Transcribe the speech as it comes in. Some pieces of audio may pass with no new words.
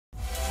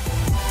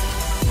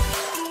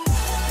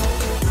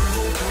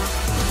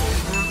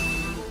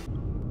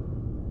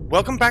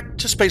Welcome back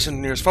to Space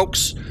Engineers,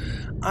 folks.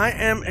 I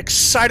am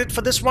excited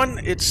for this one.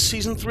 It's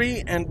Season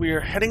 3 and we're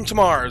heading to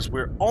Mars.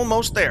 We're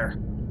almost there.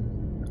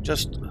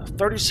 Just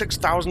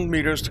 36,000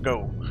 meters to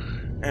go.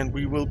 And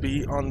we will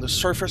be on the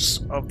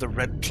surface of the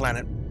red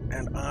planet.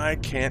 And I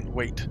can't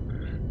wait.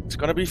 It's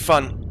gonna be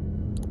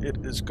fun. It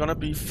is gonna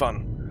be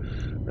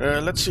fun.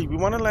 Let's see, we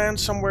want to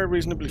land somewhere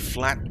reasonably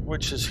flat,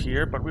 which is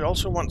here, but we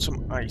also want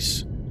some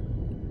ice.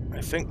 I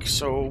think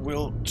so.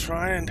 We'll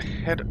try and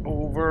head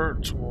over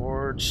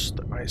towards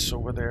the ice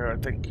over there. I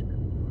think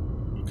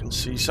you can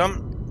see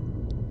some.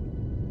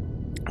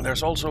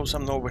 There's also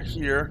some over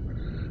here,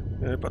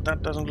 but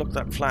that doesn't look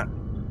that flat.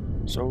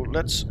 So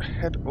let's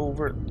head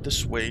over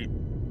this way.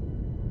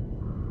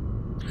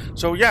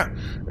 So yeah,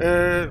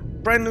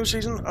 brand new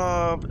season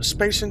of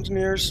Space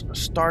Engineers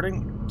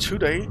starting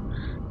today.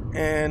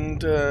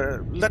 And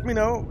let me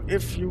know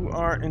if you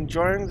are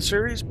enjoying the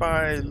series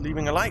by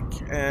leaving a like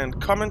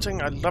and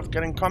commenting. I love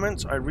getting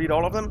comments. I read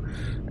all of them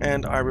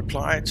and I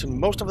reply to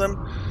most of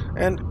them.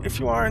 And if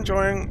you are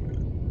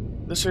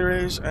enjoying the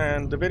series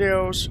and the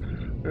videos,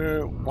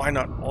 why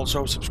not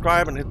also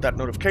subscribe and hit that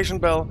notification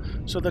bell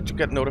so that you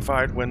get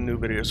notified when new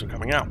videos are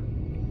coming out.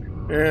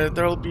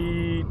 There'll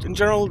be, in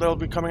general, there'll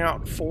be coming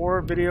out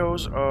 4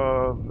 videos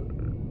of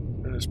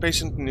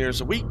Space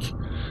Engineers a week.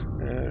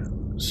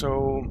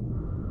 So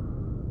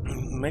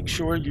make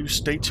sure you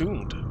stay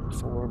tuned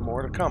for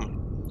more to come.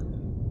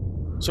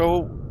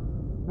 So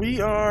we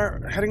are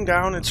heading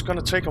down. It's going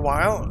to take a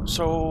while,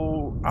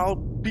 so I'll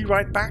be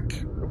right back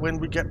when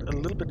we get a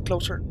little bit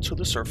closer to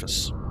the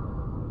surface.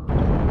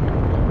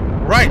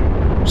 Right,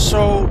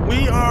 so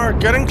we are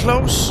getting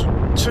close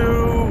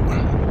to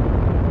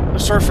the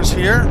surface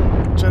here,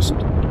 just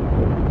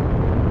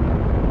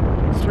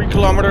 3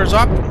 kilometers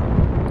up,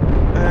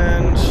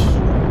 and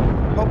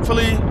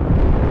hopefully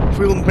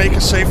we'll make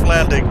a safe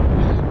landing.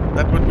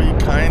 That would be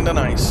kinda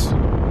nice.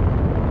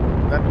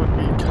 That would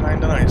be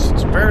kinda nice.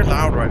 It's very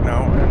loud right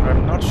now, and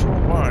I'm not sure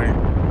why.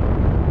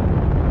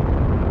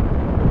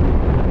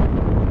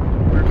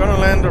 We're gonna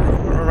land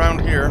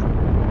around here.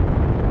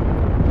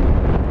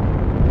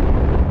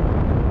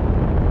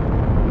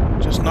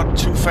 Just not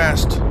too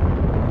fast,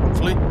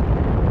 hopefully.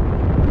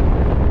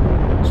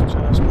 Let's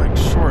just make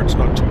sure it's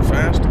not too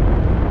fast.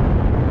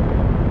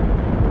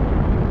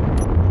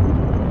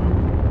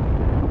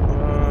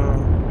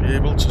 Be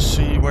able to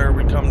see where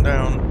we come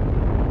down.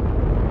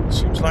 It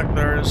seems like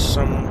there is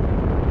some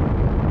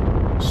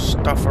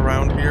stuff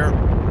around here.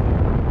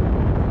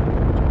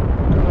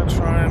 I'm gonna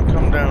try and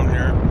come down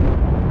here.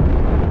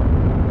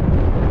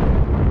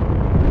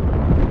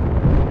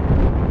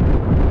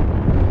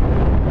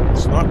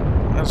 It's not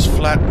as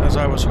flat as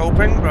I was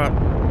hoping, but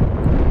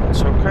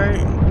it's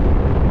okay.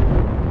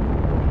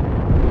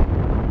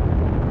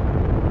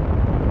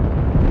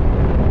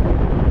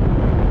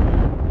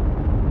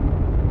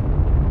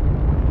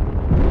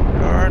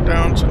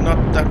 Down to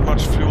not that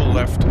much fuel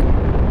left.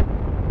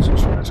 So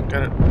try to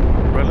get it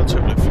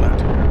relatively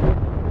flat here.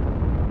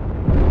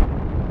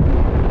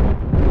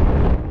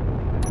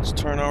 Let's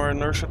turn our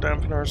inertia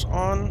dampeners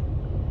on.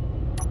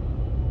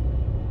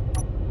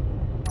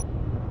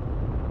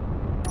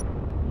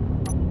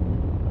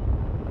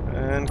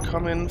 And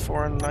come in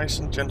for a nice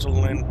and gentle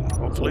landing,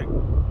 hopefully.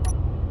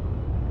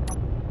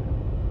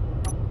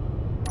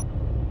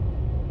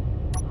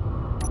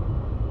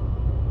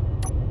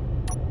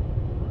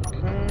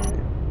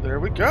 There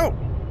we go.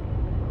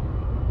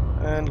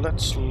 And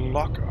let's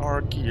lock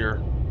our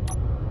gear.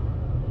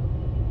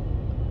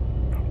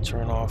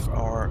 Turn off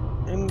our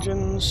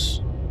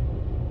engines.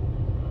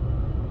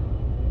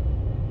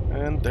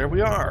 And there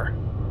we are.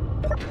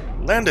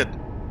 Landed.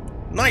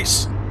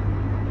 Nice.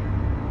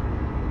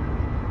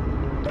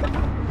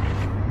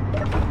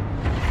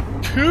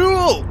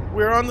 Cool!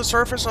 We're on the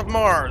surface of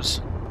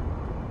Mars.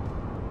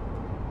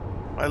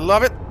 I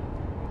love it.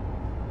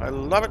 I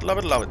love it, love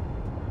it, love it.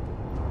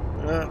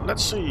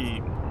 Let's see,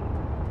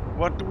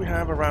 what do we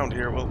have around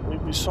here? Well,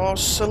 we saw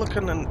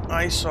silicon and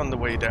ice on the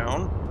way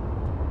down.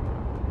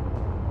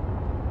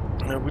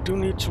 We do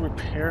need to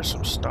repair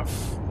some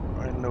stuff.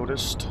 I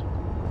noticed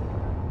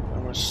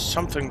there was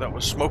something that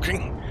was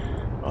smoking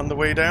on the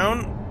way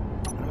down.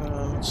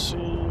 Let's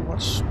see,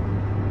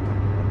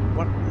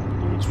 what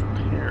needs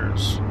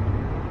repairs?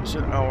 Is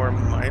it our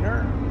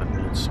miner that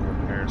needs some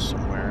repairs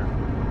somewhere?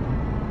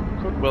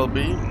 Could well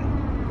be.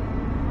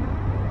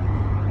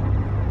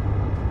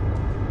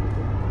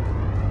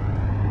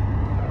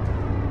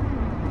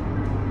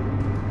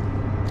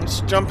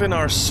 Let's jump in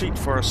our seat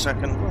for a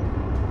second.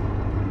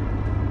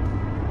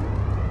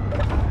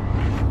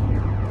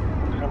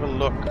 Have a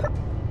look.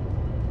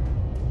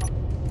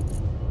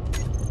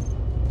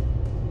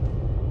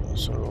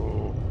 So,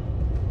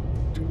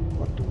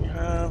 what do we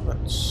have?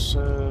 That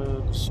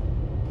says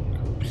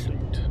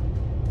complete.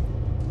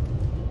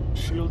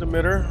 Shield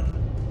emitter,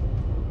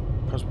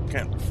 because we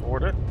can't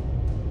afford it.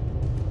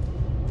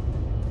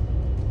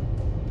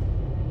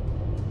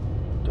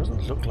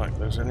 Doesn't look like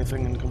there's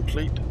anything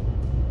incomplete.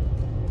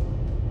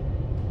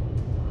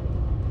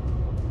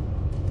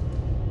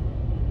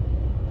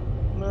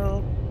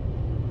 No.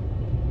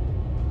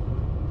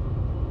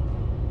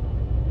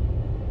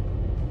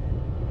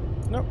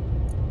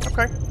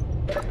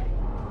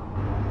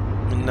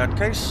 that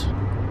case,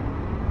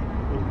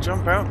 we'll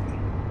jump out.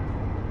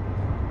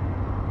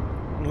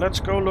 And let's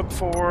go look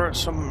for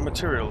some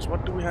materials.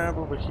 What do we have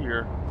over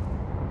here?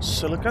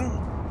 Silicon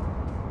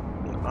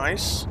and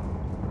ice.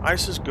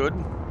 Ice is good.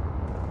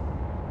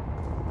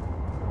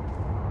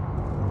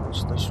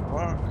 What's this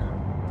rock?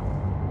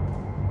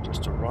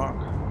 Just a rock.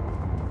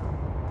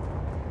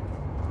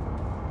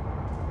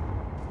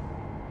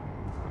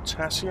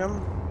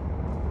 Potassium.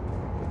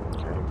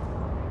 Okay.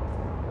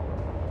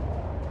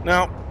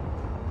 Now,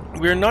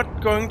 we're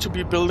not going to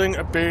be building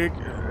a big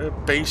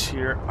base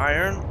here.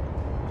 Iron.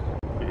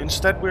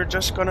 Instead, we're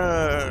just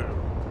gonna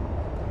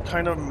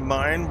kind of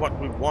mine what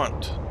we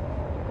want,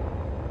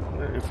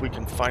 if we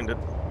can find it.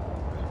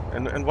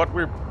 And what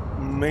we're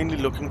mainly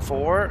looking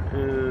for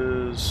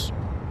is,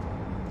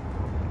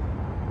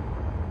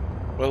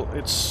 well,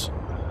 it's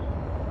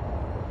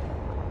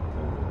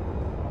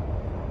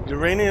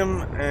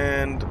uranium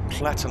and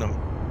platinum.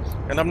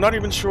 And I'm not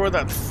even sure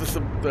that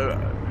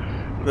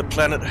the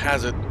planet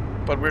has it,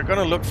 but we're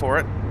gonna look for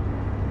it.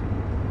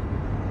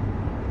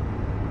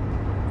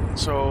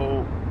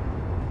 So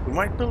we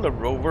might build a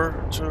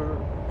rover to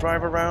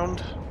drive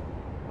around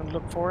and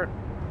look for it.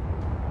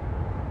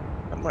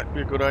 That might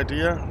be a good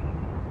idea.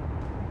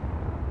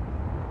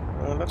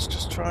 Let's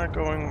just try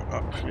going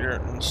up here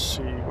and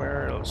see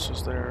where else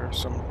is there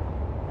some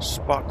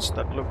spots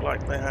that look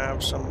like they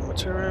have some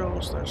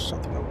materials. There's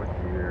something over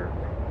here.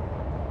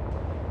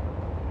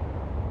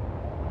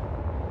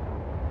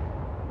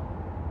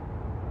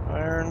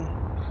 Iron.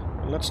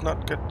 Let's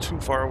not get too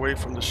far away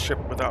from the ship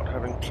without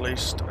having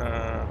placed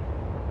a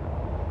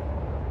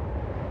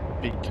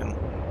beacon.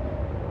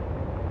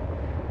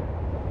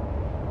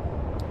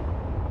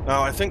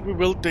 Now I think we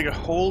will dig a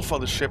hole for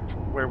the ship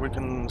where we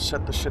can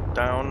set the ship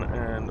down,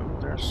 and oh,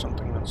 there's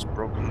something that's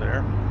broken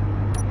there.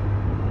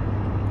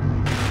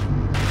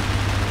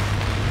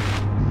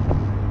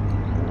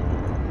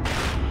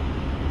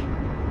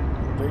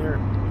 Conveyor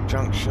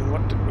junction.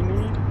 What did we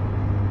need?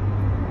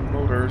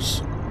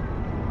 Motors.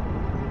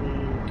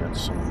 Get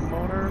some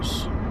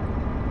motors.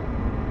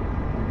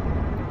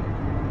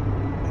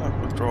 Not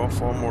withdraw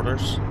 4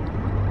 motors.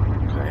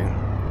 Okay.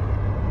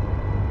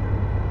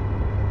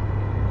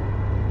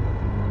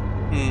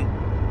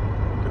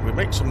 Can we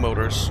make some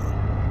motors?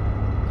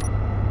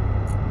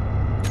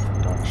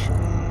 Production.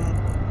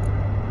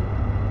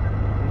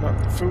 Not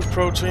the food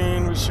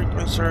protein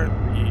resequencer.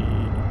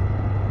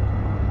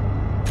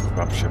 The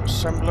dropship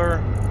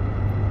assembler.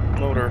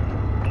 Motor.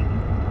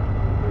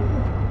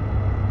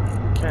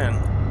 We can.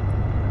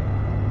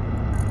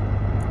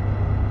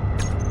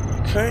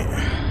 Okay,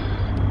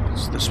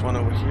 it's this one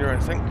over here, I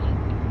think.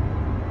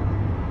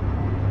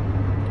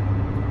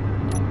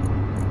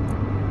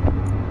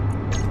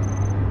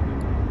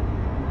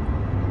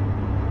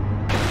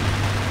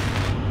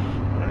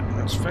 Alright,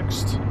 that's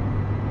fixed.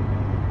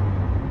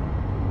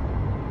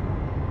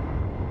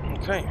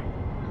 Okay,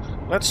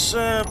 let's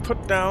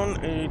put down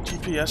a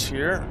GPS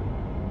here.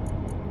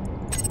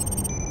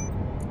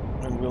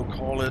 And we'll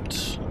call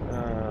it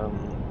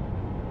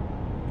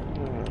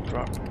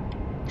drop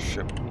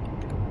ship.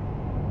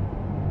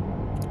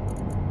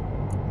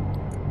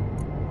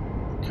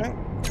 Okay.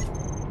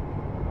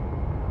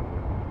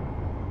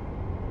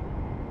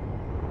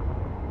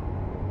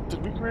 Did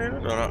we create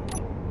it or not?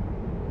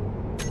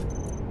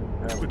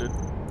 Yeah, we did.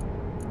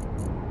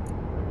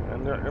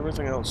 And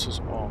everything else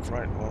is off,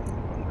 right? Well,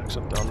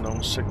 except the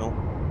unknown signal.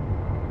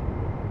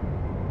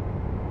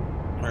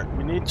 Alright,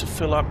 we need to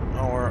fill up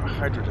our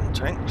hydrogen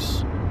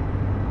tanks.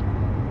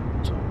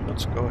 So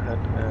let's go ahead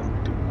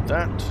and do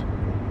that.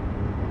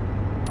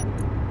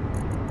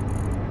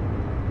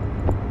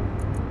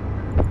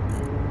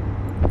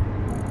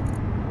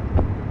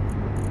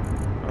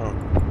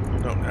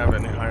 Have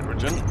any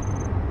hydrogen,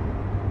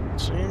 it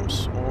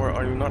seems, or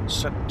are you not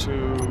set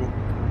to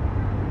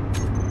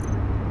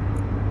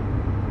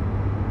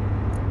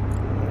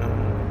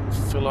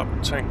fill up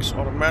tanks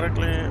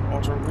automatically?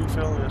 Auto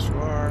refill, yes you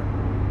are.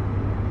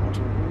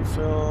 Auto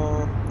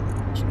refill,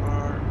 yes you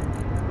are.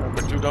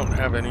 But you don't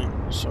have any,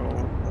 so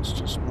let's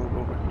just move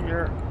over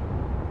here.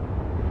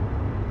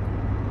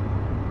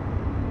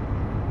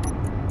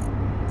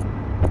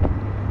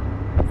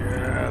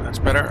 Yeah, that's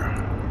better.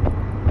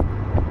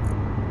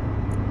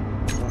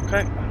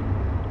 Okay,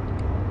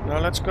 now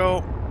let's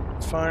go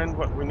find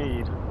what we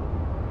need.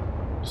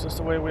 Is this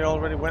the way we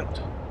already went?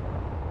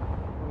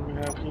 What do we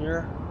have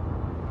here?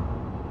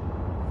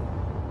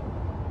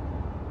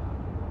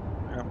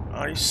 We have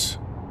ice.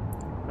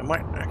 I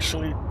might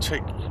actually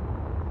take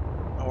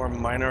our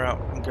miner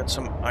out and get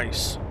some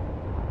ice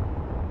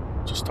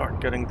to start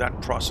getting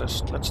that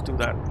processed. Let's do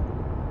that.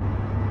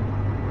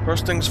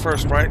 First things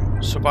first, right?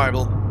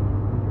 Survival.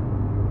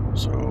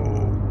 So,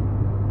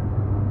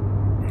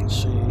 let's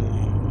see.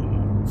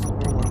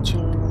 412.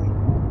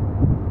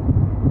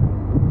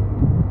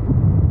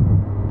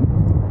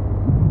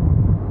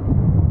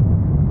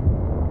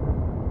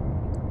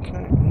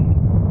 Okay.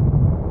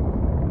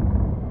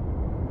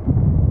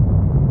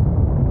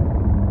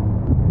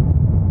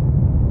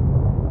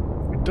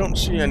 We don't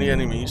see any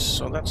enemies,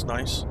 so that's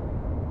nice.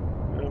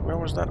 Where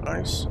was that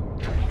ice?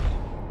 It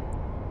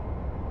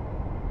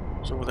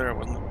was over there,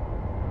 wasn't it?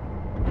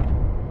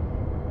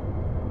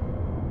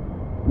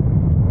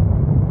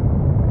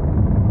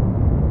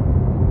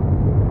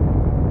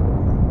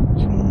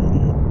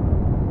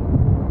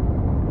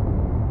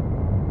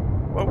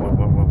 Whoa, whoa,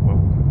 whoa, whoa, whoa.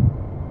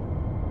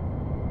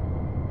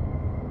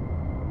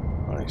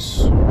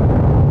 Nice.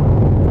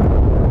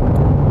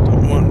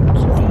 Don't want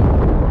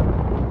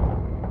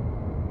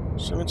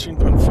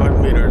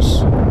 17.5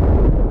 meters.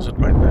 Is it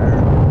right there?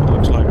 It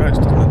looks like ice,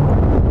 doesn't it?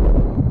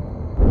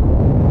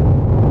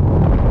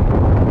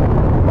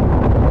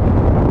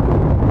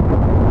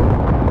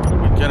 What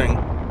are we getting?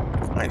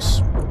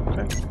 Ice.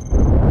 Okay.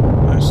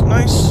 Nice,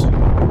 nice.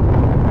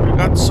 We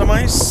got some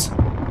ice.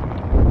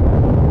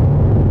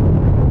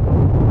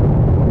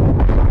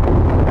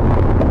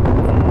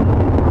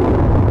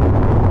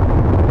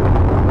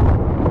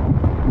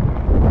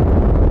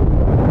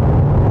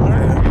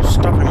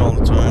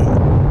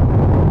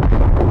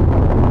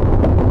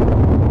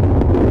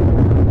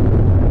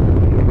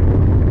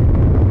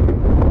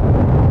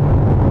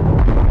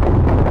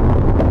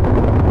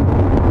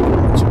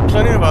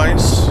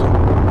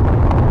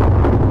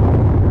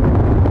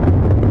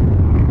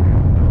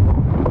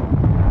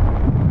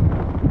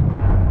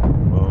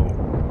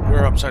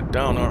 Upside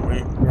down, aren't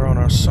we? We're on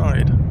our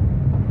side.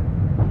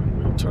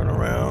 We turn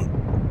around.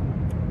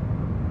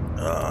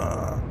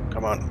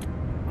 Come on.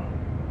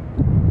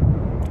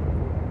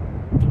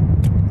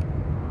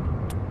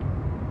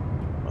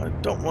 I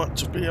don't want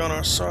to be on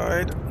our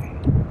side.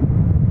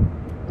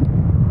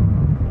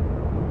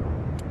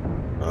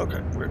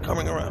 Okay, we're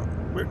coming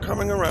around. We're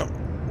coming around.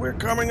 We're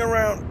coming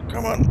around.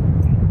 Come on.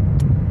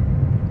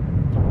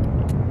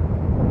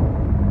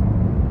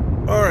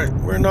 Alright,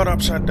 we're not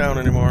upside down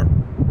anymore.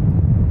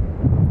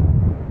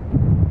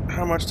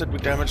 How much did we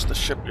damage the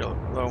ship,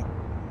 though?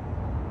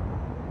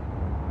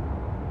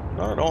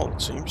 Not at all, it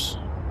seems.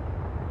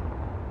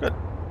 Good.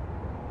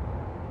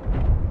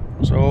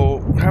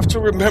 So, have to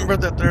remember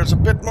that there's a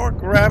bit more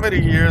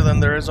gravity here than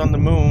there is on the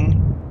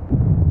moon.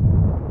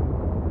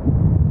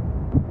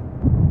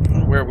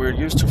 Where we're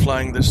used to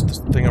flying this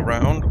thing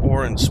around,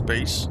 or in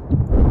space.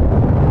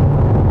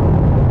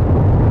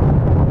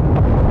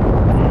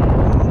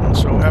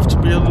 So, have to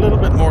be a little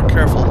bit more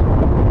careful.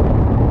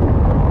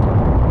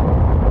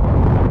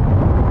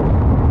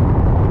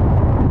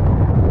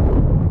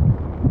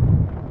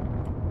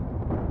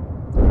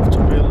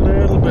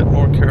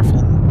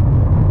 Careful.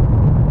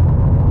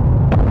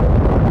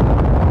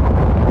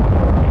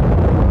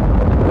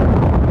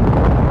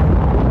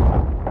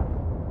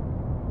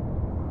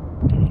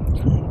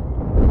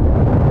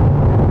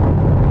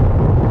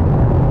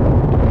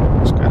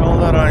 Let's get all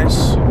that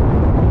ice.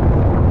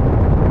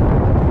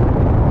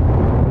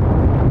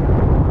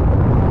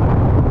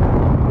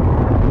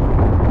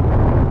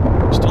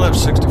 We still have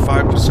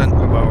 65%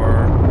 of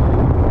our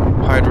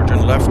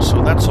hydrogen left,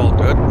 so that's all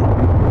good.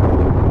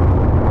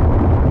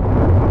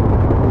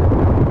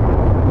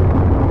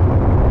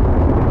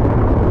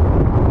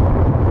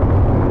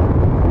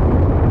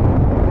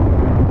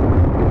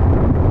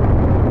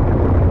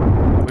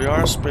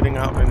 Spitting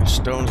out any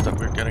stones that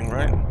we're getting,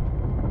 right?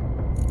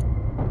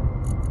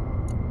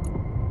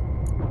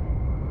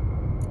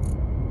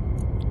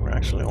 We're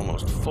actually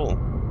almost full.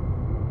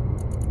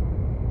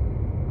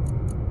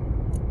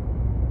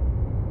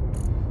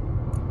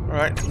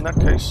 Alright, in that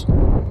case.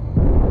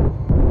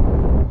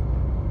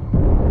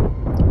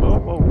 Whoa,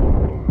 whoa, whoa,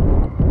 whoa.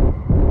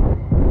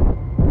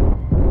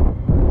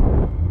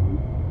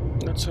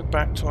 Let's head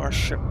back to our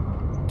ship.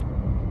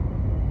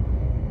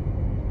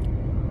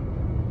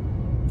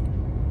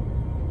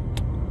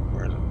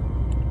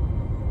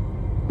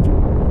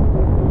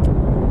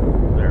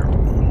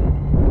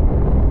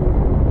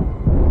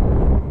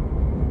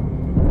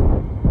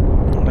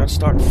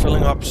 Start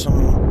filling up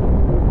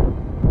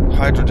some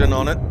hydrogen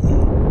on it.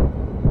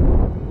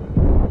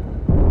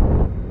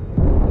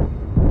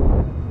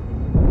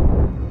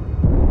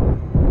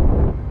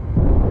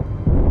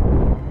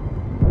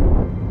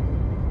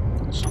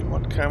 Let's see,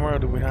 what camera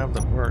do we have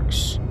that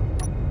works?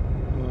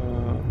 We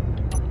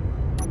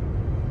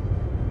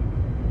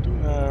do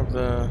have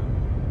the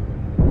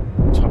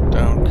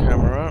top-down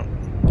camera.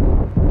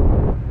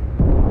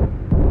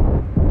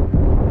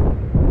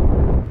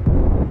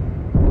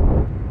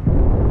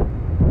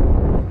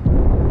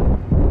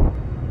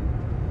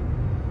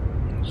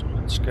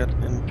 Get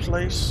in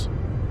place.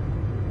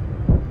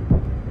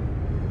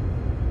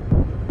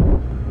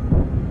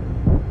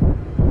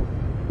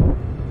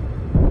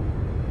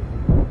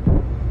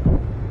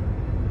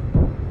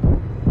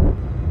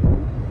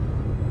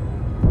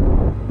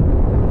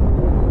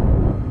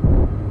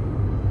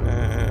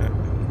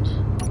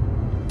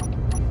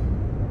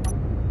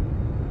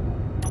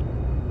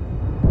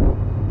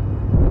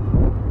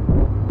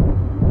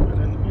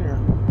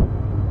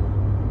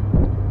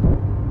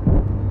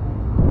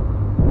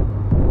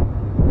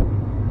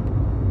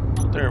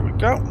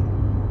 Go.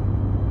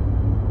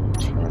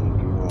 Turn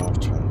you off,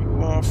 turn you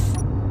off.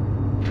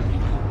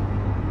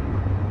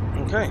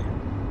 Okay.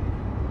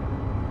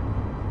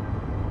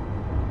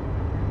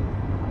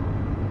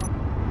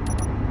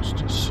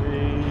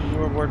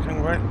 you are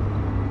working, right?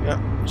 Yeah.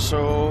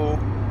 So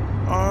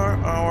are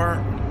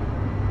our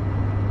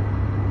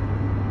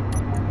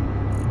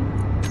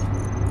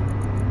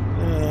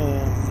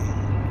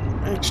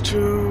H2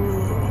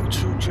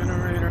 O2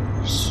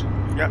 generators?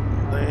 Yeah,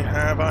 they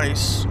have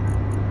ice.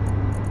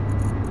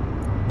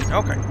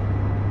 Okay,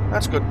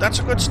 that's good. That's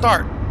a good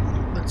start.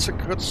 That's a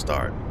good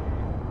start.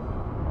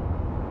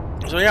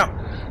 So yeah,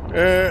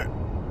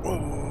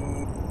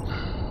 ooh,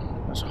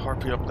 there's a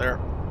harpy up there.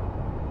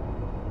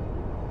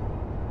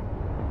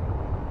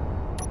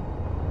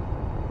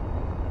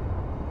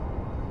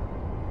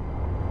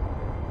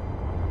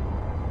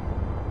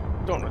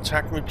 Don't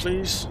attack me,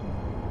 please.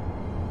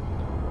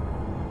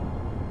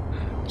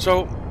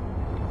 So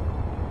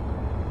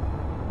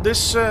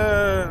this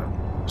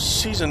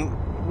season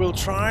we'll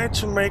try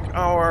to make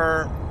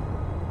our...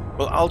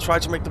 Well, I'll try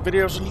to make the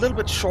videos a little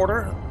bit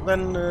shorter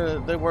than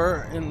they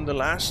were in the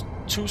last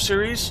 2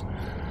 series,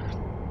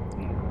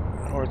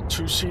 or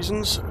 2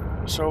 seasons.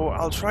 So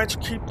I'll try to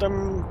keep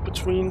them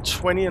between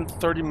 20 and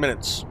 30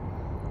 minutes.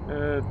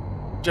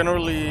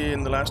 Generally,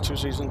 in the last 2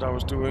 seasons, I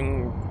was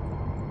doing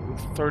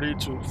 30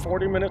 to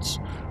 40 minutes,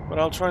 but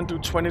I'll try and do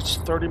 20 to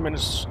 30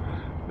 minutes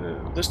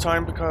this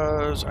time,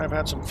 because I've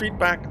had some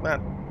feedback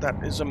that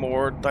that is a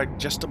more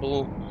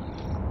digestible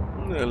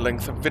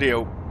length of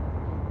video.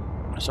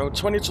 So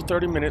 20 to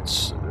 30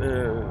 minutes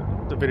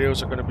the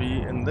videos are going to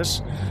be in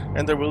this,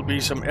 and there will be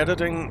some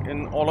editing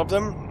in all of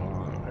them,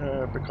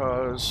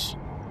 because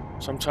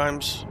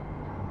sometimes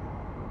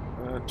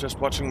just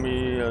watching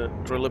me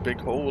drill a big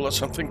hole or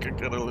something can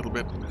get a little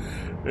bit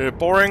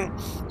boring.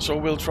 So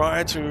we'll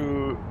try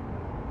to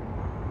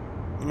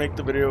make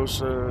the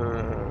videos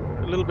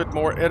a little bit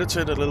more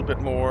edited, a little bit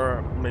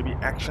more maybe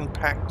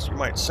action-packed, you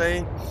might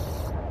say,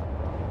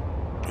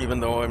 even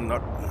though I'm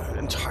not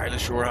entirely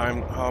sure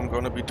how I'm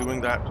going to be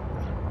doing that,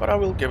 but I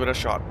will give it a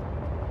shot.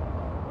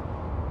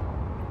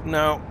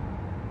 Now,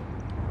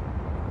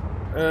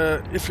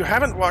 if you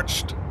haven't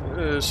watched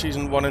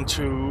season 1 and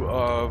 2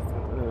 of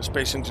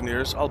Space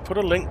Engineers, I'll put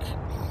a link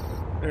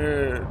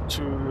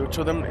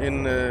to them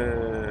in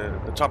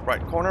the top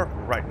right corner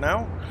right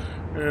now,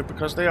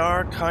 because they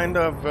are kind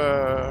of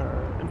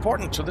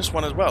important to this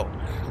one as well,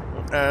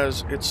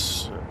 as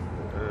it's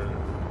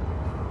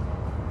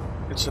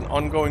an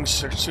ongoing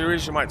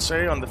series, you might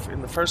say. In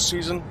the first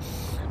season,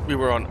 we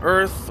were on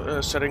Earth,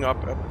 setting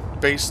up a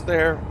base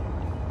there,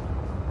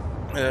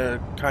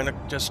 kind of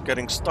just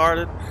getting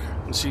started.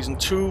 In season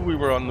 2, we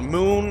were on the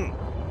Moon,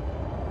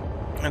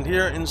 and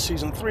here in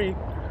season 3,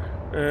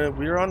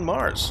 we are on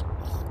Mars.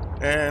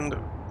 And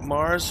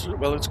Mars,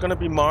 well, it's going to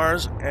be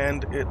Mars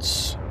and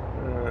its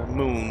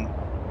moon.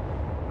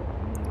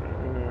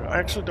 I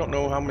actually don't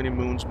know how many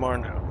moons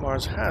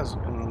Mars has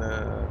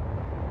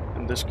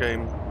in this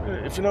game.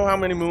 If you know how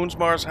many moons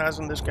Mars has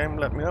in this game,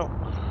 let me know,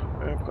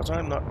 because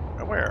I'm not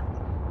aware.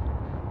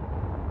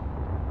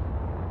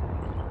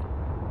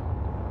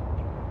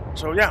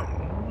 So yeah,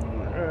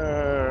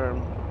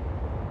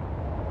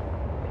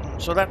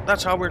 so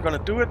that's how we're going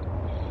to do it,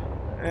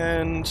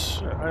 and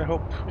I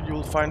hope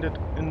you'll find it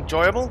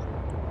enjoyable.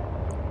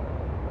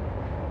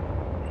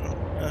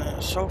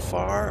 So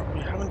far,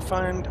 we haven't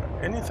found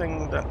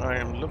anything that I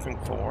am looking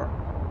for,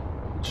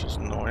 which is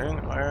annoying.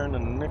 Iron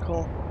and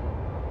nickel,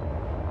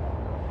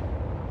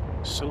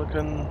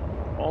 silicon,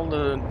 all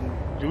the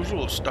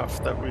usual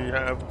stuff that we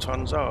have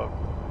tons of.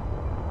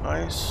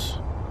 Ice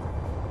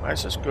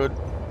is good.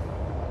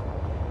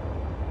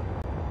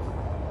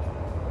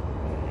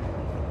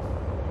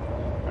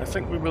 I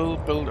think we will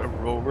build a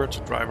rover to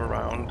drive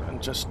around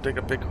and just dig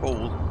a big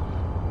hole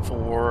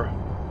for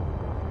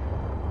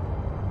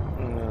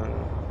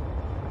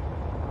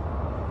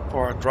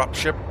a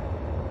dropship.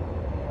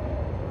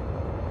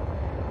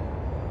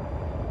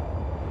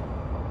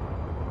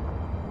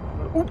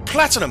 Ooh,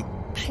 platinum!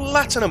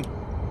 Platinum!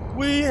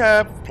 We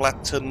have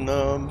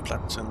platinum,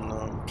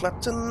 platinum,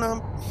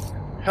 platinum.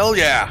 Hell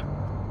yeah!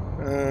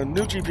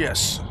 New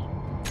GPS.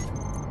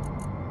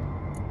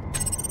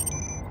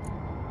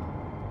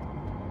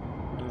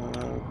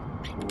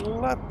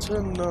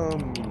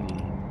 Platinum.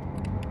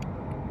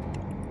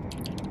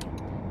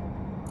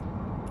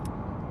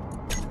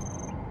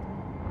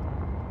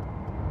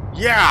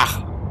 Yeah!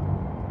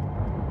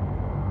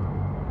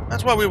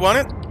 That's what we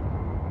wanted.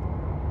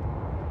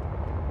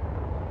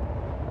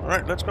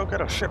 Alright, let's go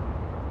get a ship.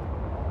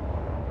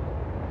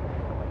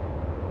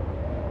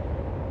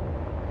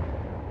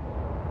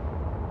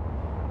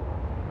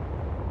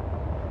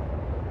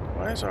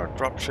 Why is our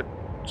dropship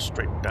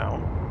straight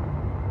down?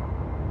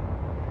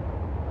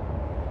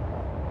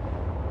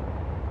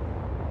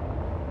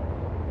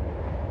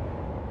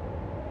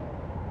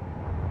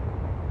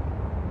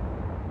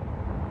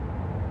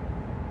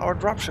 Our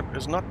dropship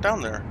is not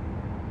down there.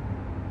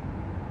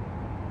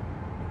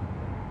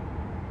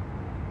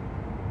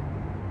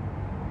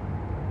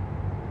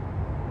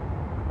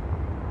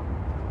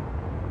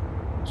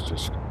 Let's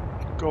just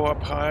go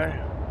up high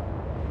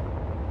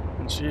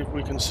and see if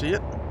we can see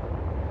it.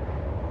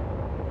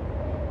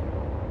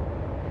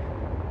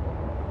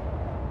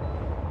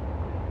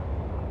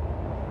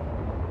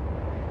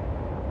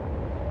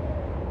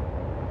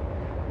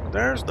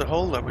 There's the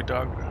hole that we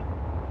dug.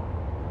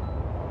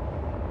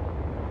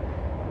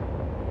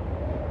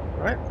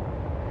 Right?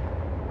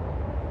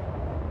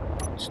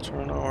 Let's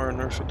turn our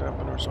inertia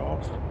dampeners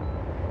off.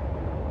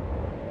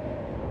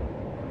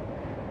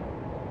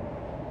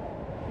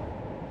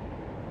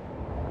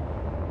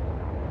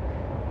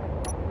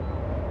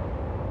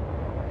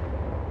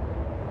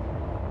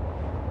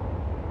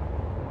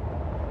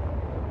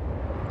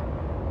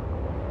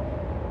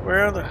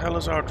 Where the hell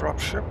is our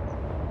dropship?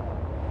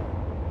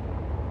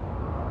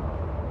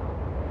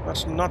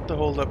 That's not the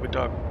hole that we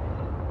dug.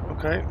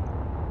 Okay.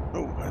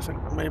 Oh, I think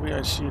maybe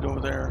I see it over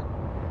there.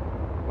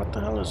 What the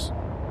hell is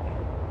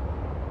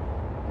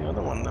the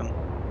other one then?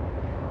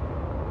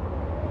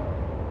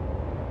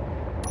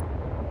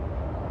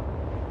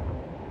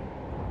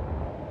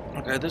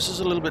 Okay, this is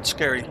a little bit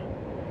scary.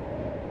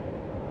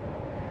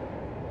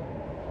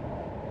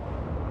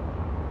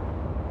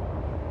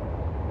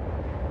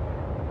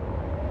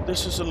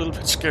 This is a little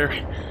bit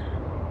scary.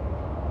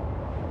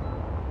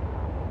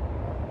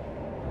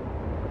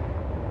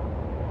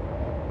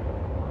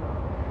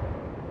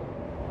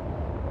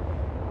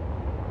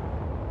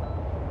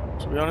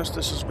 To be honest,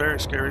 this is very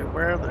scary.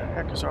 Where the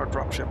heck is our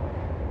dropship?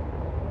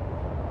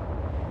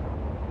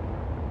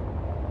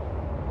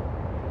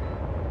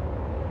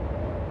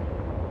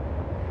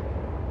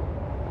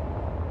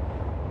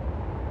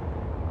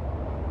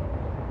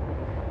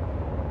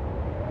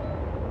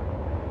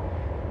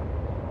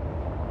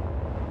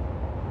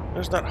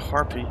 There's that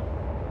harpy.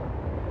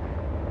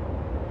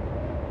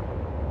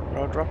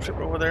 Our dropship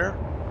over there.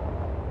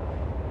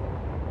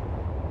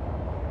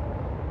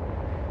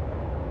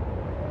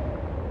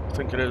 I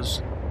think it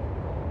is.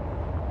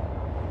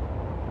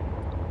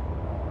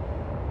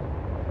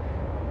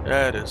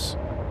 Yeah, it is.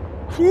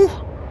 Whew!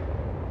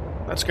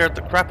 That scared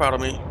the crap out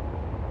of me.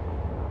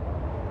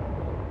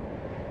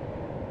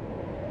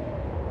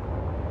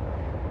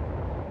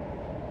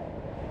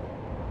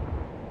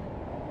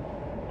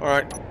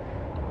 Alright.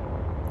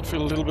 I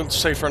feel a little bit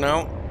safer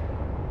now.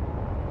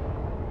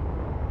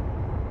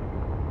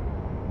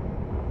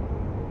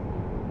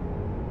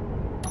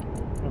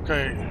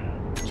 Okay.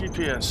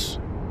 GPS.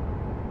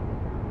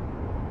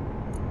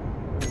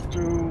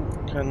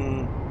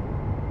 Can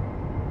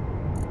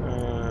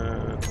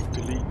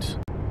delete.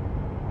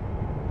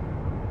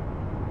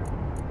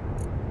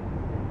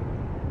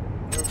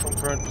 Move from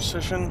current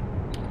position.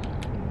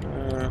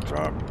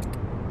 Drop.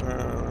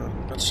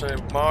 Let's say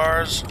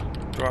Mars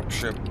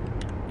dropship.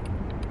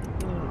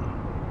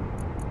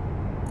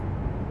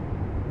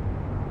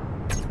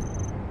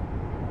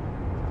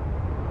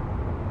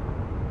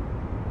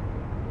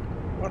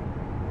 What?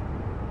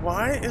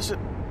 Why is it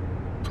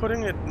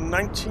putting it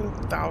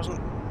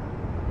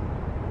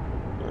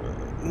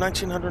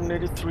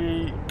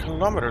 1983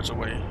 kilometers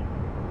away?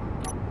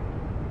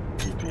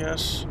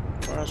 GPS,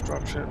 Mars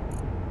dropship,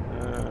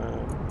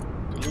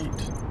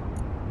 delete.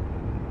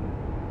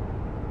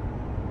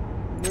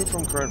 Move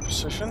from current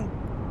position.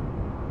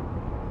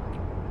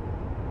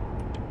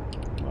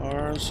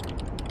 Mars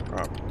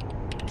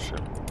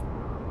dropship.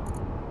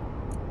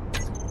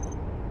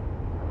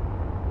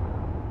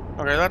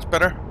 Okay, that's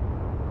better.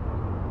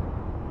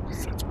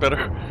 That's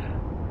better.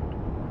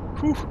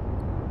 Whew.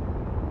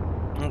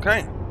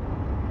 Okay.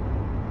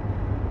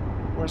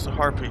 Where's the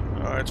harpy?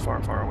 It's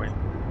far, far away.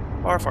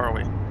 Far, far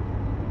away.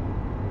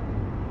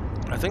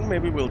 I think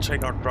maybe we'll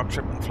take our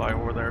dropship and fly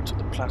over there to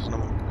the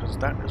Platinum, because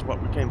that is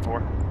what we came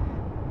for.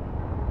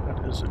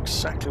 That is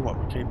exactly what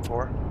we came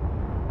for.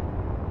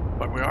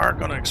 But we are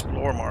going to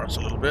explore Mars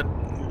a little bit,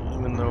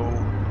 even though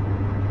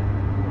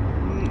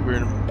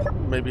we're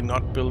maybe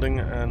not building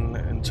an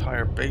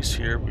entire base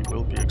here. We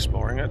will be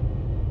exploring it.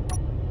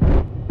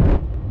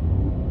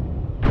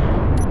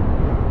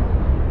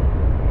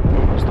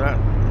 What was that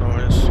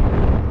noise?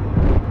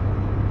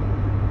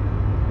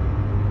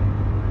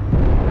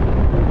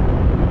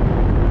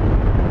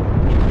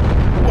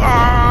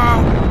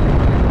 Wow!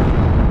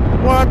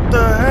 What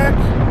the heck?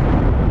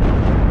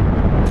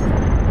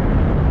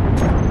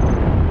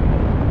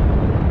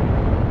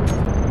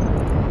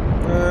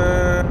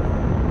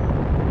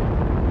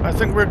 I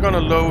think we're gonna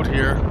load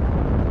here.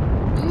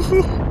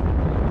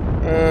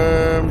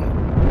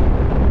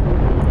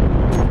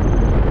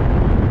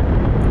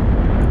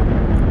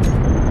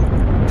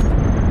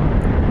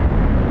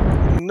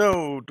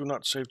 No, do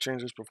not save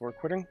changes before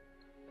quitting.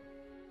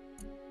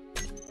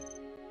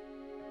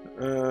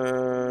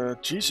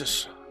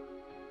 Jesus.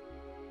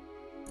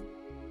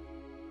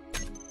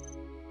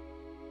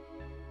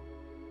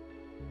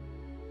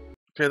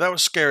 Okay, that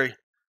was scary.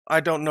 I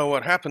don't know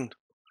what happened.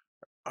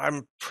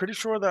 I'm pretty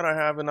sure that I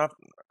had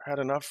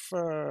enough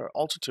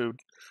altitude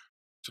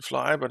to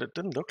fly, but it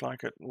didn't look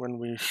like it when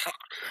we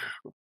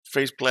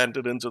face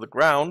planted into the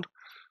ground.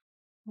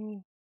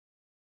 I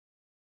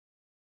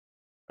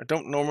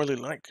don't normally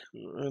like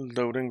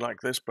loading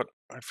like this, but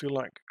I feel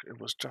like it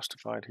was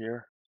justified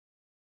here.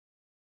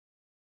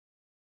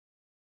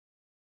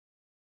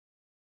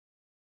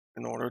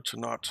 In order to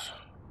not...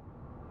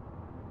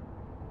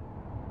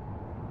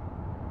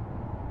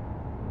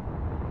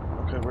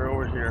 Okay, we're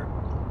over here.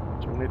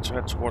 So we need to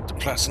head toward the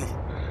platinum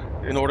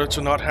in order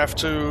to not have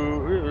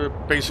to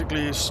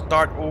basically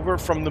start over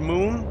from the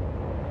moon.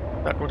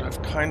 That would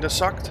have kinda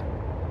sucked.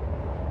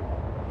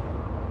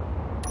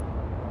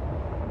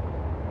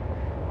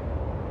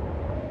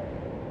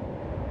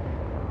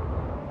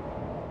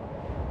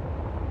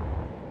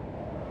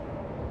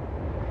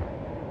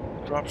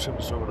 Dropship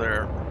is over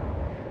there.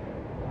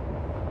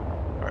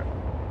 Alright.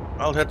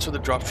 I'll head to the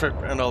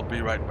dropship and I'll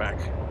be right back.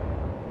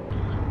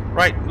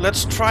 Right,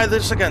 let's try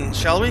this again,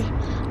 shall we?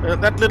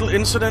 That little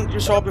incident you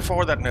saw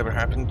before, that never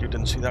happened. You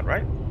didn't see that,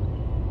 right?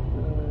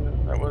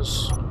 That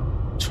was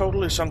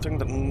totally something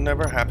that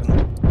never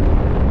happened.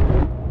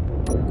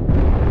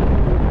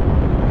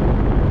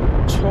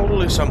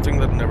 Totally something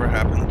that never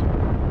happened.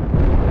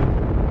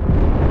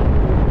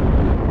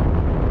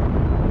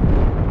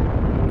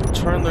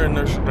 Turn the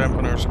inertia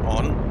dampeners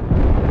on,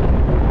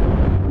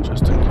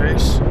 just in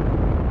case.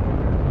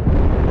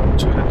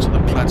 To head to the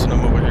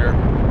platinum over here.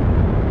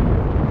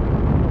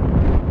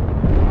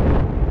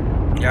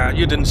 Yeah,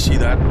 you didn't see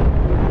that.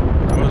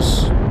 That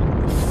was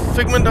a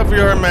figment of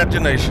your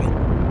imagination.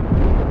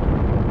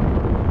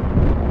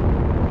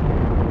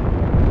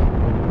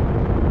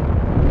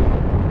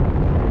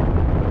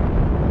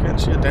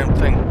 Can't see a damn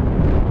thing.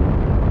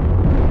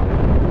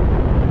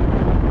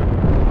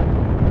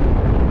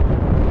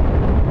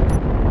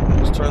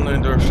 Turn the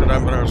inertia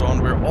dampeners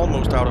on. We're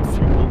almost out of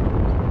fuel.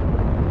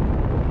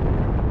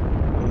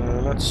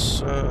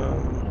 Let's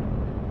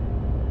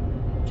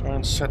try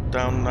and set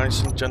down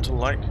nice and gentle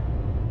like.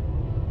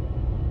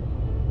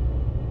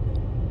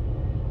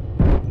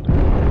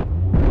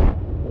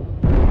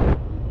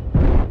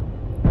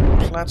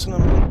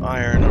 Platinum and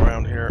iron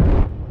around here.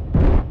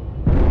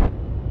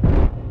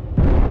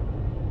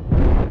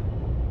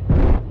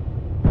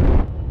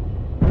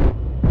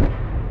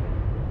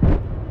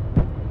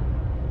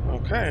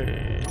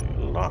 Okay,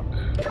 lock.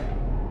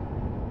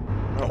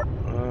 No,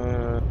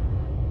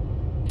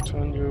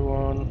 turn you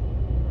on,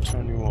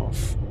 turn you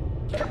off.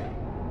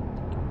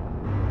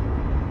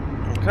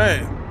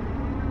 Okay.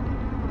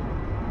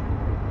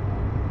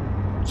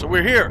 So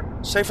we're here,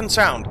 safe and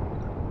sound.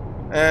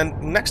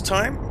 And next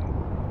time,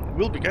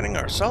 we'll be getting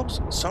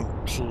ourselves some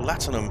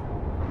platinum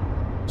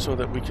so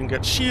that we can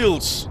get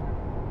shields.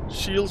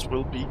 Shields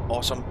will be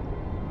awesome.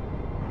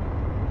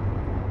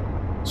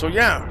 So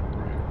yeah.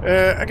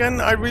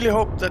 Again, I really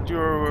hope that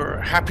you're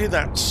happy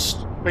that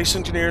Space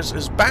Engineers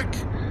is back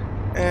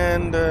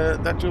and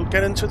that you'll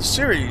get into the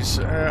series.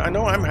 I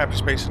know I'm happy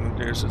Space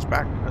Engineers is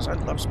back because I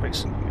love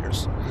Space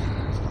Engineers.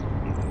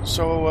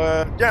 So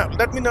yeah,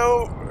 let me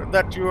know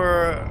that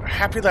you're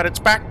happy that it's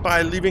back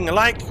by leaving a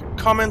like,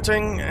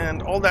 commenting,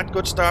 and all that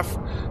good stuff.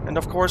 And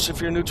of course,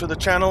 if you're new to the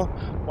channel,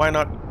 why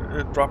not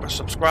drop a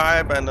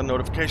subscribe and a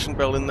notification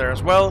bell in there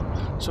as well,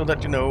 so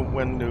that you know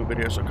when new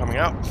videos are coming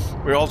out.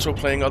 We're also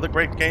playing other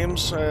great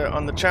games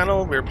on the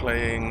channel. We're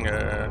playing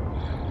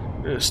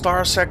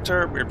Star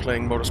Sector, we're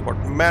playing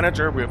Motorsport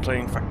Manager, we're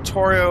playing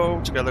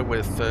Factorio together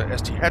with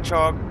ST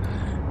Hedgehog,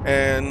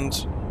 and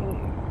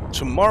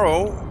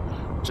tomorrow,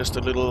 just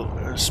a little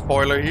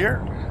spoiler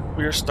here,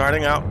 we're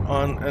starting out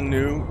on a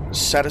new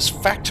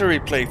Satisfactory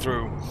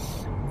playthrough,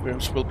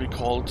 which will be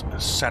called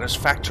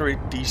Satisfactory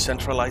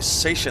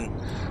Decentralization.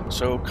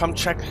 So come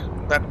check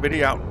that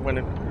video out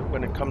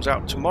when it comes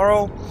out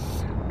tomorrow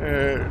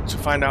to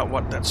find out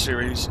what that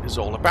series is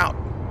all about.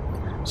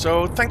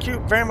 So thank you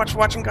very much for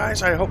watching,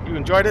 guys. I hope you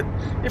enjoyed it.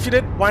 If you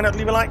did, why not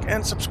leave a like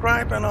and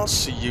subscribe, and I'll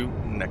see you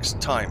next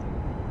time.